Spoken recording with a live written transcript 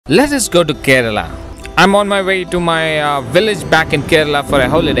Let us go to Kerala. I'm on my way to my village back in Kerala for a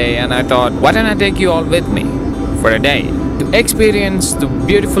holiday, and I thought, why don't I take you all with me for a day to experience the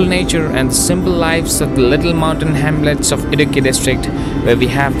beautiful nature and the simple lives of the little mountain hamlets of Idukki district, where we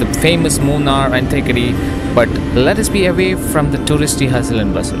have the famous Munnar and Thekkady, but let us be away from the touristy hustle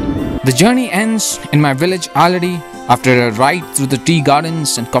and bustle. The journey ends in my village already after a ride through the tea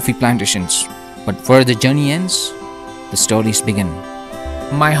gardens and coffee plantations. But where the journey ends, the stories begin.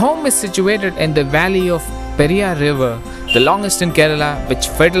 My home is situated in the valley of Periyar River, the longest in Kerala, which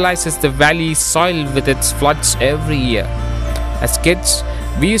fertilizes the valley soil with its floods every year. As kids,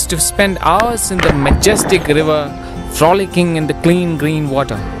 we used to spend hours in the majestic river, frolicking in the clean green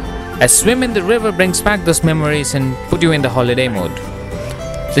water. A swim in the river brings back those memories and put you in the holiday mood.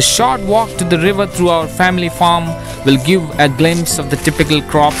 The short walk to the river through our family farm will give a glimpse of the typical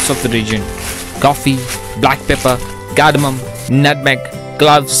crops of the region: coffee, black pepper, cardamom, nutmeg,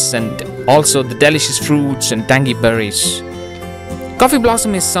 cloves, and also the delicious fruits and tangy berries. Coffee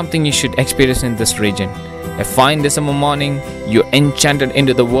blossom is something you should experience in this region. A fine December morning, you're enchanted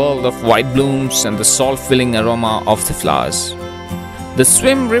into the world of white blooms and the salt-filling aroma of the flowers. The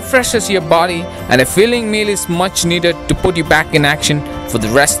swim refreshes your body, and a filling meal is much needed to put you back in action for the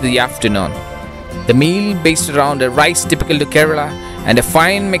rest of the afternoon. The meal based around a rice typical to Kerala and a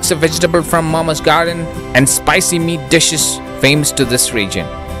fine mix of vegetable from Mama's garden and spicy meat dishes famous to this region.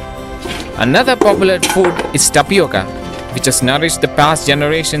 Another popular food is tapioca, which has nourished the past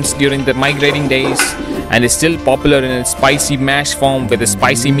generations during the migrating days and is still popular in its spicy mash form with a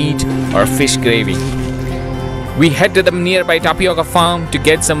spicy meat or fish gravy. We head to the nearby tapioca farm to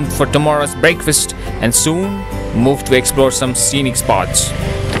get some for tomorrow's breakfast and soon move to explore some scenic spots.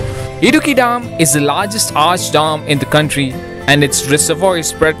 Idukki Dam is the largest arch dam in the country, and its reservoir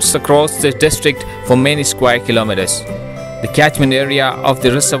spreads across the district for many square kilometers. The catchment area of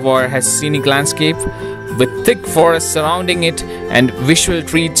the reservoir has scenic landscape with thick forests surrounding it and visual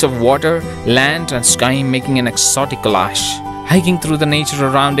treats of water, land and sky making an exotic collage. Hiking through the nature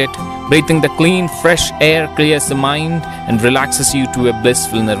around it, breathing the clean fresh air clears the mind and relaxes you to a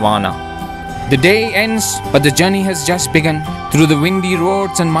blissful nirvana. The day ends, but the journey has just begun. Through the windy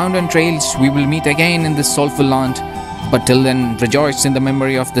roads and mountain trails, we will meet again in this soulful land. But till then, rejoice in the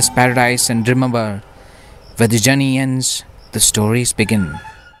memory of this paradise and remember, where the journey ends, the stories begin.